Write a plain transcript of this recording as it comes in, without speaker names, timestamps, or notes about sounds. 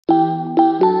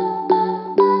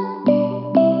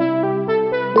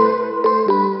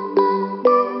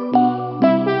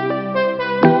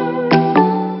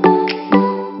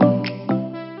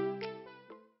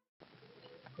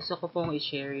pong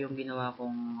i-share yung ginawa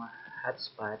kong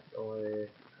hotspot or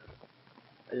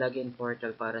login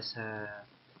portal para sa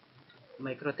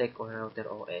Mikrotik or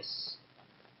RouterOS.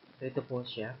 So, ito po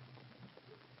siya.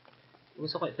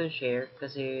 Gusto ko ito share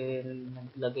kasi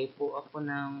naglagay po ako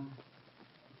ng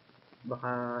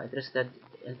baka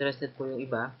interested po yung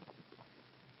iba.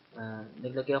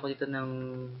 Naglagay ako dito ng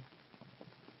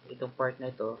itong part na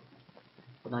ito.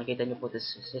 Kung nakikita nyo po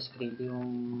sa screen, yung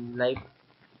live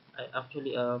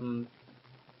actually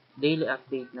daily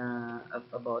update na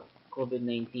about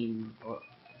COVID-19.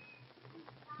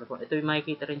 Ito yung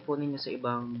makikita rin po ninyo sa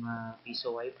ibang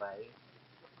Piso Wifi.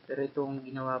 Pero itong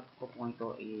ginawa ko po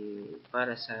ito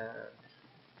para sa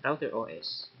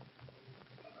RouterOS.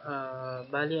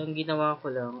 Bali, ang ginawa ko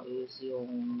lang is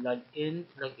yung login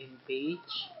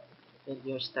page, and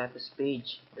your status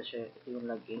page. Kasi ito yung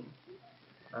login.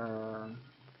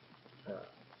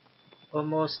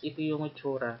 Almost ito yung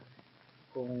itsura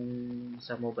kung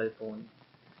sa mobile phone.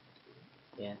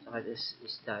 Yan, saka is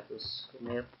status.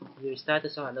 Yung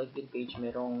status sa login page,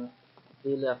 merong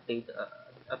daily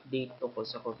update tungkol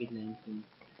sa COVID-19.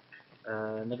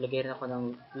 Naglagay rin ako ng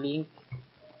link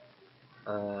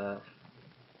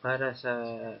para sa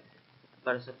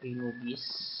free movies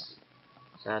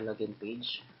sa login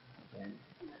page. Yan.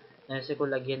 Kasi ko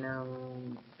lagyan ng,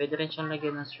 pwede rin siyang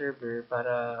lagyan ng server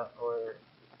para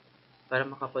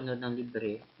makapanood ng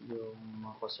libre yung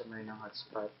mga customer ng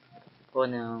hotspot o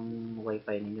ng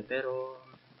wifi ninyo, pero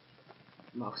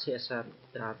ma-access sa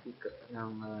traffic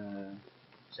ng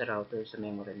sa router, sa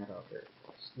memory na router.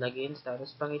 Login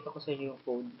status, pakita ko sa inyo yung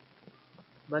code.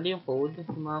 Bali yung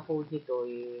mga code nito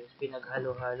is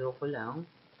pinaghalo-halo ko lang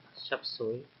sa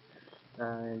Shopsoy,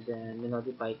 then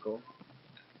minodify ko.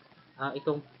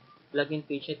 Itong login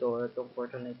page ito, itong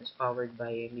portal na ito is powered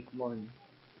by Mikhmon.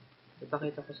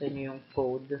 Ipakita ko sa inyo yung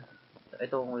code,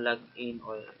 itong login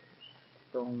or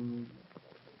itong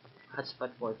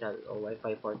hotspot portal o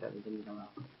wifi portal. Ito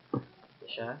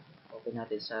siya. Open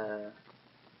natin sa,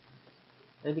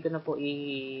 hindi ko na po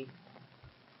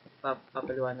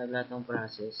papaliwanag lahat ng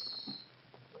process.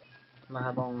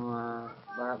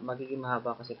 Magiging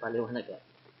mahaba kasi paliwanag.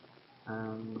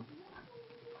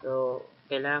 So,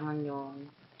 kailangan yung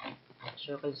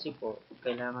kasi po,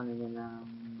 kailangan nyo ng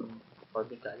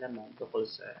konting kaalaman tungkol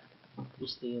sa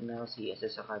HTML,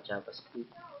 CSS, saka JavaScript.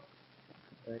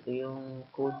 So, ito yung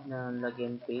code ng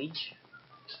login page.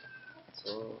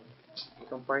 So,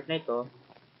 itong part na ito,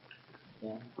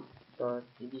 yan. So,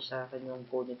 hindi sa akin yung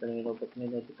code nito,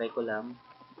 minodify ko lang.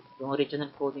 Yung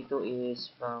original code nito is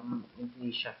from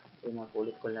Indonesia.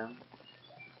 Pinakulit ko lang.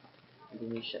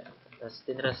 Indonesia. Tapos,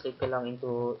 tinranslate ko lang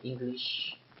into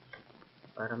English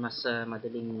para mas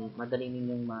madali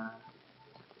ninyong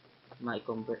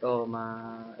ma-convert o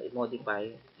ma-modify.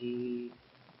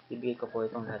 Ibigay ko po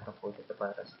itong lahat ng code ito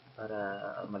para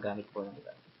magamit po ng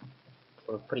iba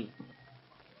for free.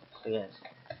 So, yes.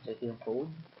 So, ito yung code.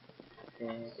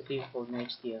 Then, ito yung code na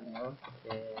HTML.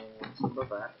 Then, sa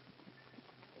baba,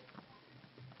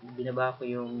 binaba ko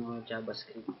yung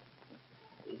JavaScript.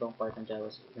 Ibang part ng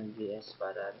JavaScript ng JS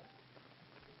para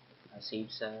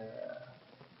save sa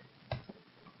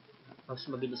mas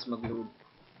mabilis mag-load.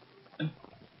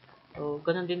 So,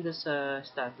 ganun din doon sa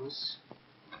status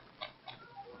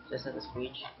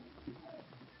page.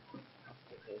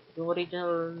 Okay. Yung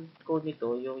original code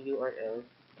nito, yung URL,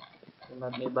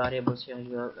 may variables yung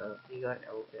URL,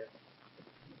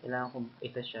 kailangan kong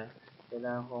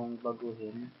kailangan kong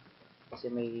baguhin kasi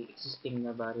may existing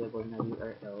na variable na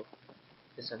URL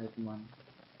sa Mikhmon.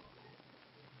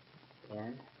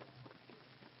 Ayan.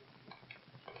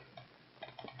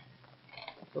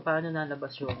 So, paano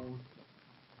nalabas yung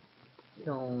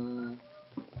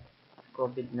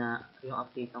COVID yung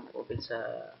update ng COVID sa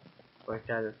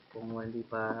portal kung hindi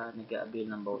pa nag-a-avail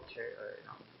ng voucher or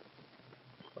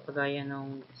kapagaya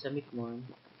nung sa Mikhmon,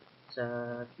 sa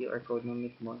QR code ng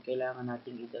Mikhmon, kailangan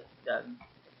natin idagdag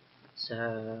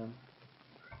sa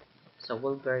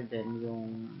walled garden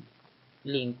yung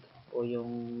link o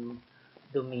yung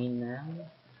domain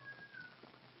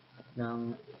ng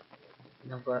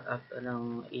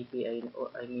API o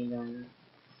ng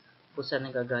kung saan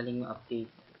nagagaling yung update.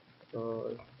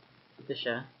 So, ito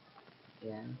siya.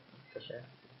 Ayan. Ito siya.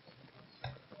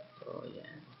 So,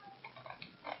 ayan.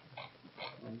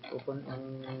 Ang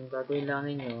gagawin lang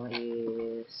ninyo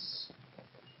is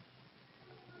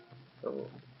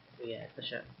ayan. Ito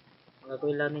siya. Ang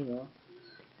gagawin lang ninyo,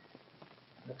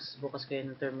 bukas kayo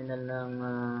ng terminal ng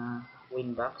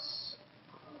Winbox.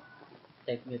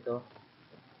 Type nyo to.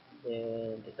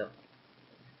 Then, ito.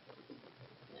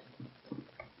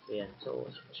 Ayan. So,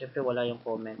 syempre wala yung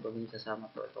comment. Huwag nyo sasama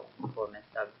to. Itong comment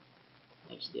tag.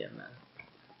 HTML.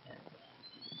 Yan.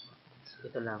 So,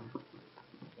 ito lang.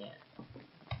 Yan.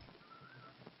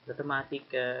 Automatic,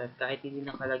 kahit hindi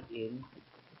nakalagin,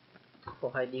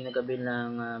 o kahit hindi nagabil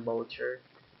ng voucher,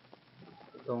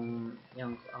 itong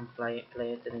yung ang client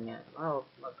na niya,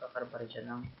 magkakaroon pa rin siya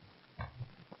ng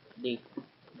date.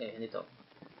 Ayan, ito.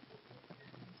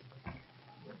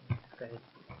 Kahit,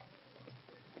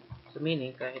 so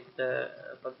meaning, kahit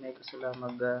pag may gusto lang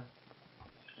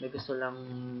may gusto lang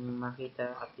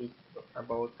makita update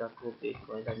about COVID,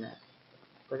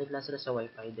 connect lang sila sa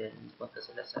Wi-Fi, then punta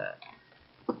sila sa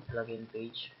login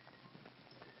page.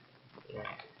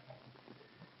 Ayan.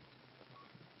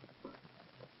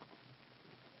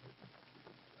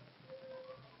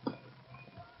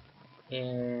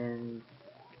 And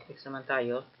next naman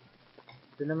tayo,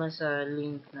 doon naman sa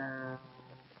link na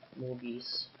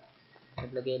movies,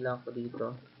 naglagay lang ako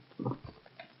dito.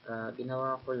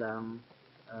 Ginawa ko lang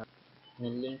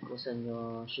ng link kung saan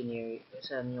nyo shinare,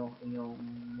 saan nyo yung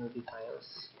movie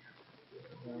files.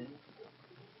 Ayan.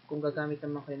 Kung gagamit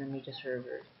naman kayo ng media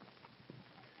server,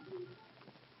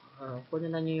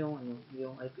 kunin na nyo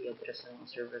yung IP address ng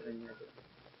server nyo.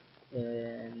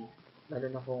 And lalo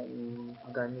na kung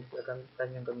ang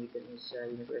gamitan yung gamitin is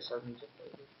universal media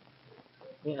player,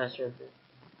 yung server,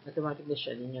 automatic na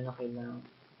siya, hindi nyo na kailangan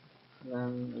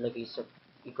ng ilagay sa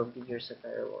i-configure sa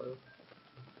firewall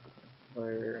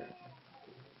or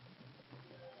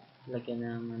lagyan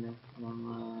ng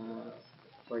mga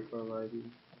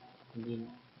forwarding. Hindi na,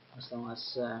 as long as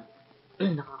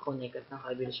nakakonect at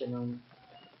nakabili siya ng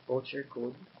voucher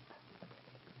code,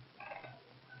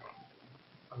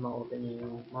 ma-open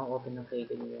ng kayo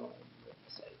yung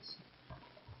websites.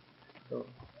 So,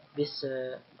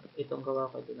 itong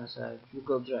gawa ko ito nasa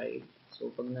Google Drive.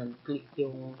 So, pag nag-click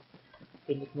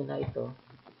pinik nila ito,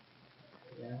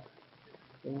 yan,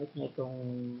 pinik niya itong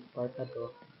part na to,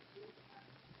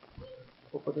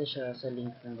 pupunta siya sa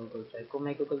link ng Google Drive. Kung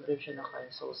may Google Drive siya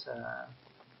naka-install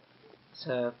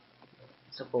sa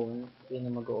phone, yun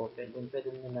na mag-open. Then, pwede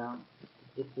nyo lang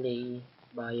i-play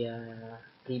via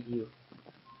preview.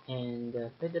 And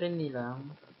pwede rin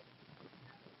lang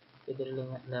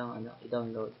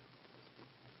i-download.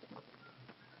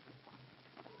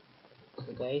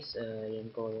 So guys,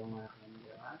 yan po yung aking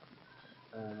gawa.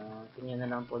 Tingnan na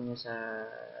lang po nyo sa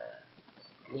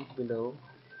link below,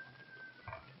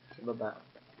 sa baba,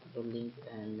 yung link,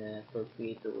 and feel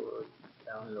free to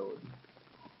download.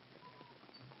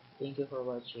 Thank you for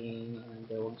watching, and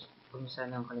huwag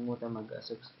sanang kalimutan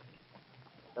mag-subscribe.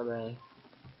 Bye bye.